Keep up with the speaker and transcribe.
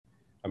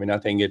I mean, I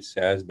think it's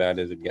as bad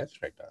as it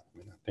gets right now. I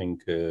mean, I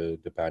think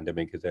the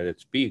pandemic is at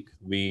its peak.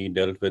 We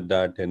dealt with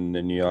that in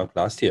New York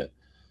last year,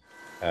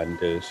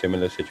 and a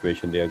similar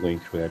situation they are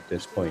going through at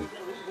this point.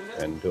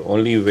 And the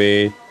only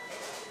way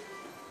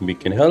we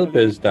can help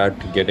is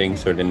that getting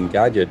certain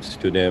gadgets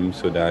to them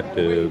so that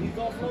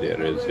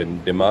there is a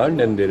demand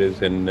and there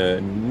is a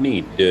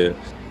need.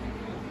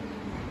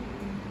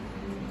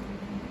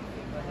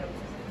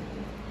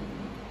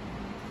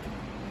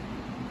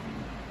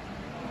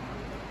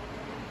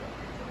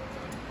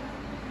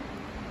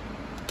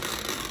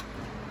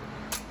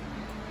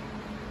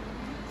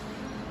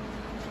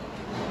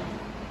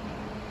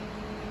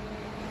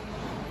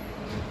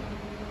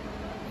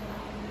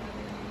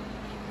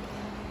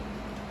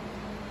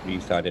 We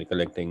started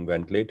collecting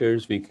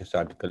ventilators. We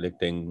started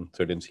collecting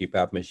certain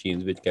CPAP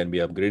machines, which can be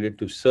upgraded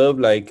to serve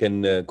like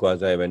an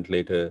quasi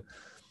ventilator.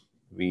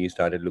 We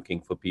started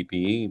looking for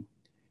PPE.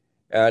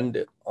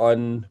 And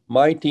on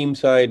my team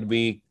side,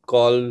 we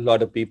call a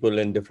lot of people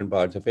in different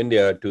parts of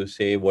India to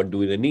say what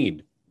do they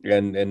need.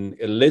 And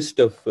a list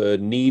of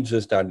needs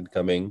has started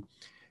coming,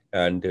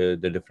 and the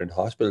different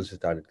hospitals have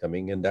started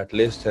coming. And that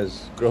list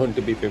has grown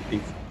to be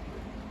 50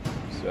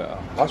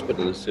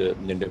 hospitals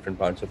in different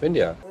parts of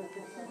India.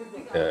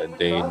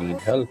 They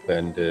need help,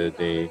 and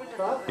they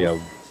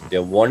are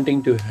they're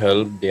wanting to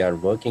help. They are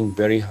working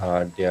very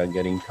hard. They are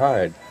getting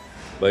tired,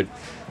 but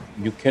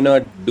you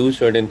cannot do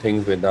certain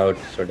things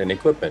without certain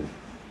equipment,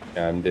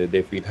 and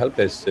they feel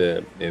helpless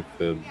if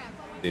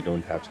they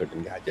don't have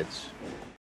certain gadgets.